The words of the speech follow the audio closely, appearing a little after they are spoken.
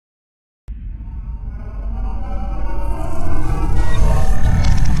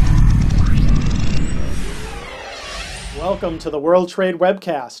Welcome to the World Trade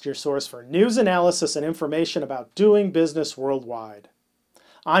Webcast, your source for news, analysis, and information about doing business worldwide.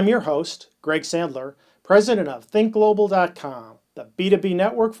 I'm your host, Greg Sandler, president of ThinkGlobal.com, the B2B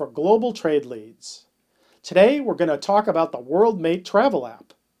network for global trade leads. Today, we're going to talk about the Worldmate travel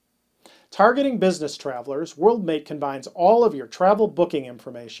app. Targeting business travelers, Worldmate combines all of your travel booking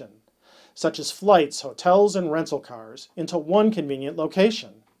information, such as flights, hotels, and rental cars, into one convenient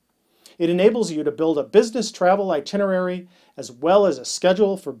location. It enables you to build a business travel itinerary as well as a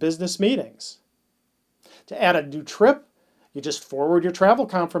schedule for business meetings. To add a new trip, you just forward your travel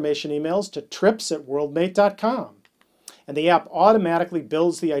confirmation emails to trips@worldmate.com, and the app automatically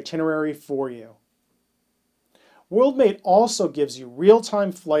builds the itinerary for you. Worldmate also gives you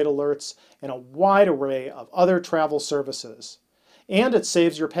real-time flight alerts and a wide array of other travel services, and it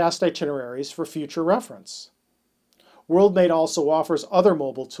saves your past itineraries for future reference. Worldmate also offers other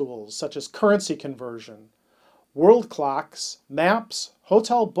mobile tools such as currency conversion, world clocks, maps,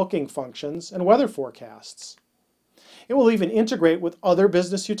 hotel booking functions, and weather forecasts. It will even integrate with other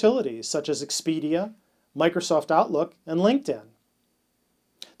business utilities such as Expedia, Microsoft Outlook, and LinkedIn.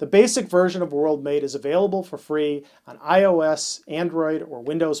 The basic version of Worldmate is available for free on iOS, Android, or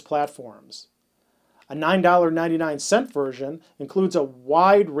Windows platforms. A $9.99 version includes a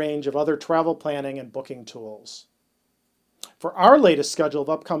wide range of other travel planning and booking tools. For our latest schedule of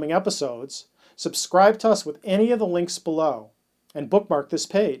upcoming episodes, subscribe to us with any of the links below and bookmark this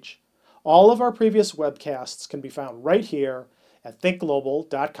page. All of our previous webcasts can be found right here at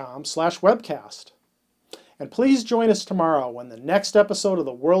thinkglobal.com/webcast. And please join us tomorrow when the next episode of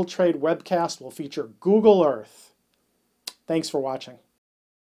the World Trade Webcast will feature Google Earth. Thanks for watching.